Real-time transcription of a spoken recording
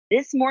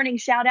This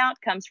morning's shout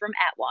out comes from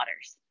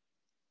Atwaters.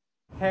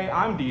 Hey,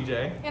 I'm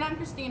DJ. And I'm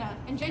Christina,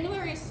 and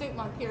January is Soup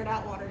Month here at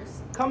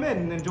Atwaters. Come in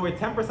and enjoy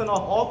 10%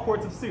 off all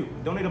quarts of soup.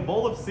 Donate a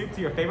bowl of soup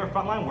to your favorite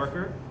frontline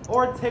worker,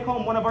 or take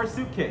home one of our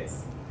soup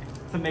kits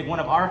to make one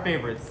of our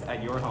favorites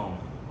at your home.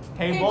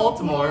 Hey,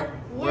 Baltimore,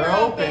 we're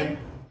open.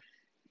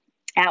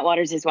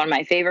 Atwaters is one of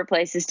my favorite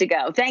places to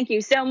go. Thank you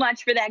so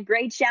much for that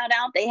great shout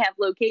out. They have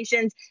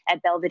locations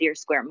at Belvedere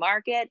Square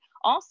Market,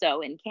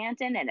 also in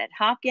Canton and at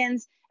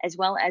Hopkins, as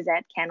well as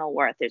at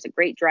Kenilworth. There's a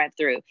great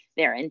drive-through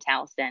there in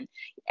Towson.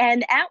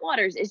 And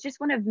Atwaters is just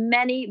one of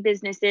many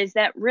businesses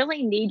that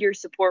really need your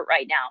support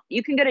right now.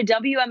 You can go to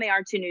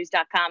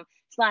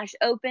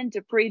WMAR2news.com/open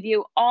to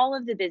preview all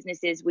of the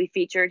businesses we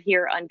featured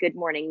here on Good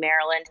Morning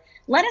Maryland.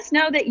 Let us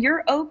know that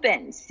you're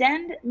open.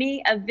 Send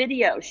me a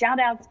video. Shout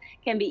outs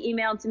can be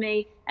emailed to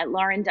me at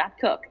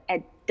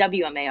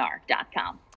lauren.cook@WMAR.com.